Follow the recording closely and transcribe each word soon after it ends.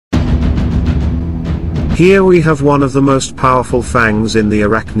Here we have one of the most powerful fangs in the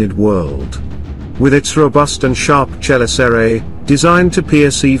arachnid world. With its robust and sharp chelicerae, designed to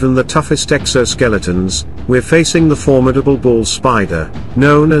pierce even the toughest exoskeletons, we're facing the formidable bull spider,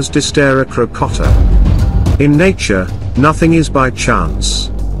 known as Dysdera crocata. In nature, nothing is by chance.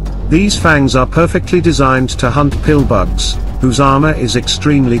 These fangs are perfectly designed to hunt pillbugs, whose armor is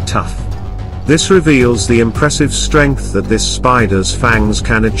extremely tough. This reveals the impressive strength that this spider's fangs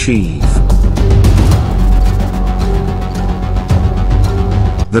can achieve.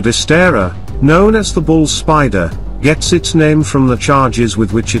 The Dysdera, known as the bull spider, gets its name from the charges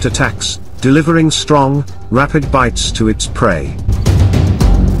with which it attacks, delivering strong, rapid bites to its prey.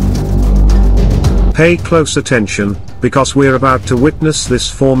 Pay close attention, because we're about to witness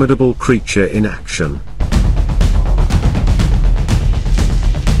this formidable creature in action.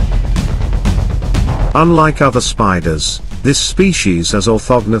 Unlike other spiders, this species has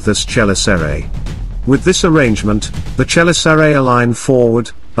orthognathous chelicerae. With this arrangement, the chelicerae align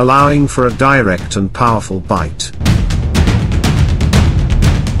forward, allowing for a direct and powerful bite.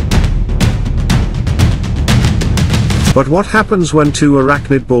 But what happens when two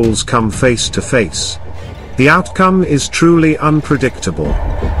arachnid bulls come face to face? The outcome is truly unpredictable.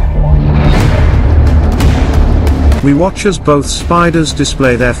 We watch as both spiders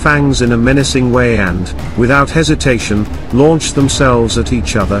display their fangs in a menacing way and, without hesitation, launch themselves at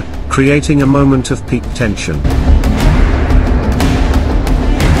each other, creating a moment of peak tension.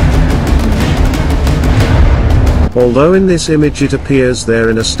 Although in this image it appears they're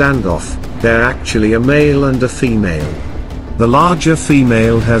in a standoff, they're actually a male and a female. The larger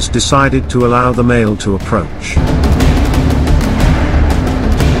female has decided to allow the male to approach.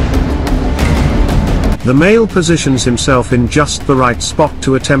 The male positions himself in just the right spot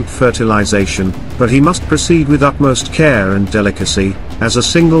to attempt fertilization, but he must proceed with utmost care and delicacy, as a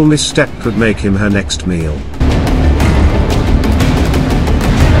single misstep could make him her next meal.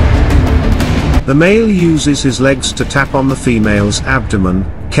 The male uses his legs to tap on the female's abdomen,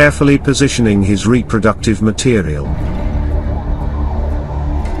 carefully positioning his reproductive material.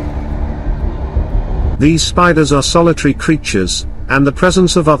 These spiders are solitary creatures, and the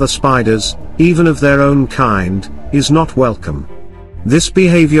presence of other spiders, even of their own kind, is not welcome. This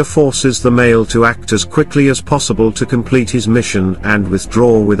behavior forces the male to act as quickly as possible to complete his mission and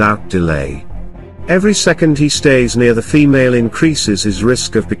withdraw without delay. Every second he stays near the female increases his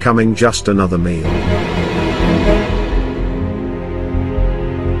risk of becoming just another meal.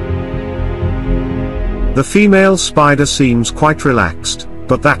 The female spider seems quite relaxed,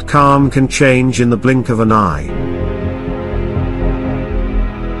 but that calm can change in the blink of an eye.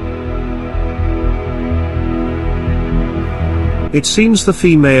 It seems the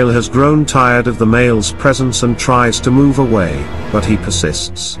female has grown tired of the male's presence and tries to move away, but he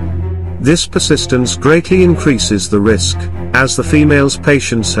persists. This persistence greatly increases the risk, as the female's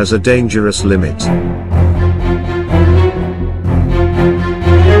patience has a dangerous limit.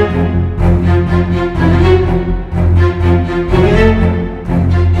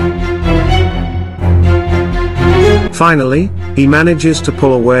 Finally, he manages to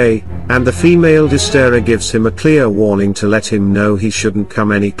pull away, and the female Dysdera gives him a clear warning to let him know he shouldn't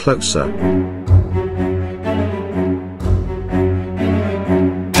come any closer.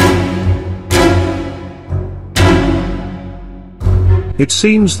 It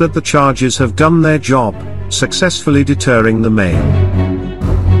seems that the charges have done their job, successfully deterring the male.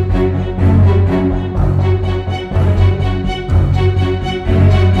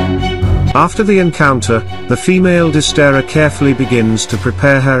 After the encounter, the female Dysdera carefully begins to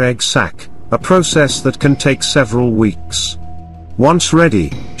prepare her egg sac, a process that can take several weeks. Once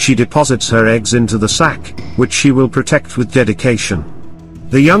ready, she deposits her eggs into the sac, which she will protect with dedication.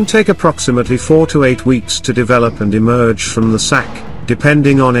 The young take approximately 4 to 8 weeks to develop and emerge from the sac,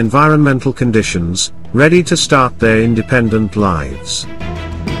 depending on environmental conditions, ready to start their independent lives.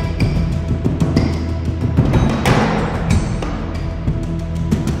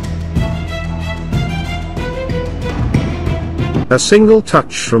 A single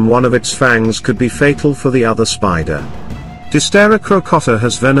touch from one of its fangs could be fatal for the other spider. Dysdera crocata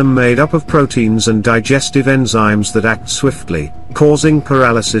has venom made up of proteins and digestive enzymes that act swiftly, causing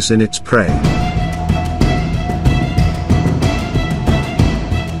paralysis in its prey.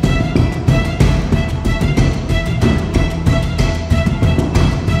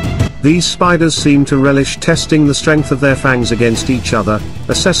 These spiders seem to relish testing the strength of their fangs against each other,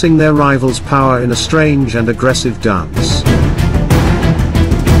 assessing their rivals' power in a strange and aggressive dance.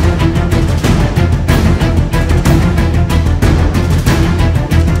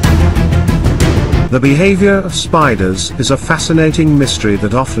 The behavior of spiders is a fascinating mystery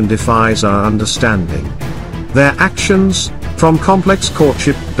that often defies our understanding. Their actions, from complex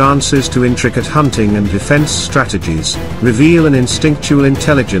courtship dances to intricate hunting and defense strategies, reveal an instinctual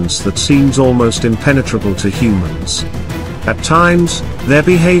intelligence that seems almost impenetrable to humans. At times, their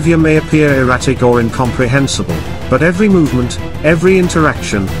behavior may appear erratic or incomprehensible, but every movement, every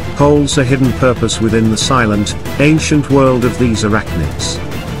interaction, holds a hidden purpose within the silent, ancient world of these arachnids.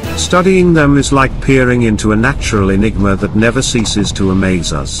 Studying them is like peering into a natural enigma that never ceases to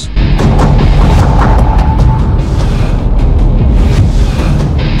amaze us.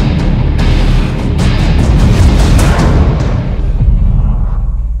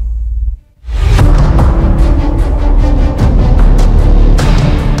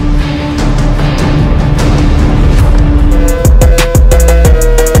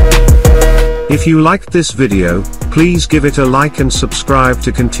 If you liked this video, please give it a like and subscribe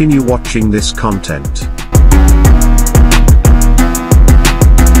to continue watching this content.